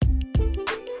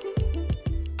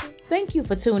Thank you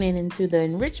for tuning into the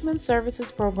Enrichment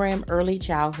Services Program Early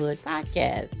Childhood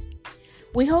Podcast.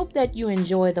 We hope that you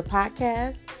enjoy the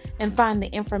podcast and find the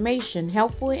information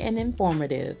helpful and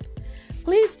informative.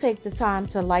 Please take the time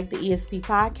to like the ESP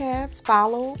podcast,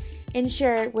 follow, and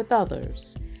share it with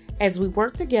others as we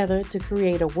work together to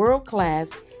create a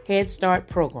world-class Head Start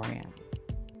program.